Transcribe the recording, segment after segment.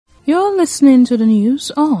You're listening to the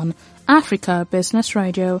news on Africa Business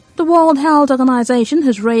Radio. The World Health Organization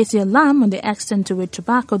has raised the alarm on the extent to which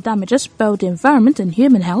tobacco damages both the environment and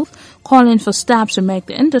human health, calling for steps to make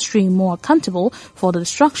the industry more accountable for the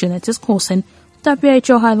destruction it is causing.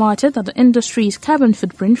 WHO highlighted that the industry's carbon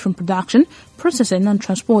footprint from production, processing and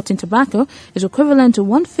transporting tobacco is equivalent to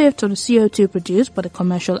 1/5 of the CO2 produced by the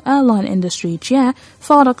commercial airline industry each year,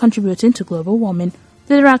 further contributing to global warming.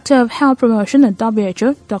 The Director of Health Promotion at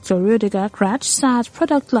WHO, Dr. Ruediger Krech, said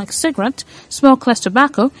products like cigarette, smokeless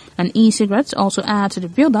tobacco and e-cigarettes also add to the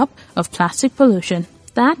build-up of plastic pollution.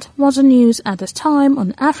 That was the news at this time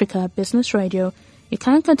on Africa Business Radio. You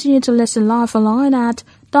can continue to listen live online at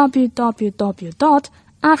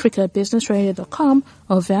www.africabusinessradio.com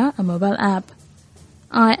or via a mobile app.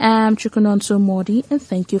 I am Chukunonso Modi and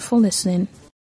thank you for listening.